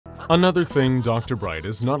Another thing Dr. Bright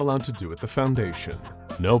is not allowed to do at the Foundation.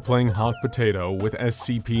 No playing hot potato with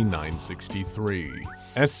SCP-963.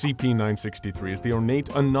 SCP-963 is the ornate,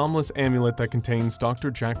 anomalous amulet that contains Dr.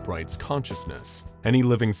 Jack Bright's consciousness. Any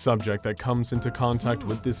living subject that comes into contact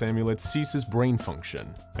with this amulet ceases brain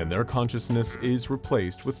function, and their consciousness is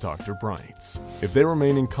replaced with Dr. Bright's. If they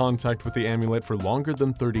remain in contact with the amulet for longer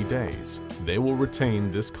than 30 days, they will retain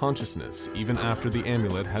this consciousness even after the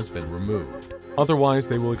amulet has been removed. Otherwise,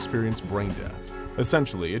 they will experience brain death.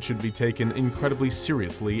 Essentially, it should be taken incredibly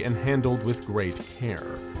seriously and handled with great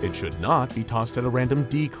care. It should not be tossed at a random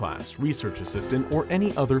D-class, research assistant, or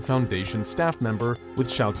any other Foundation staff member with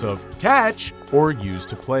shouts of "catch!" or used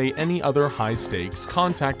to play any other high-stakes,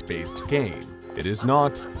 contact-based game. It is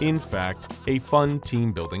not, in fact, a fun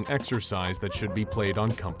team-building exercise that should be played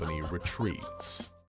on company retreats.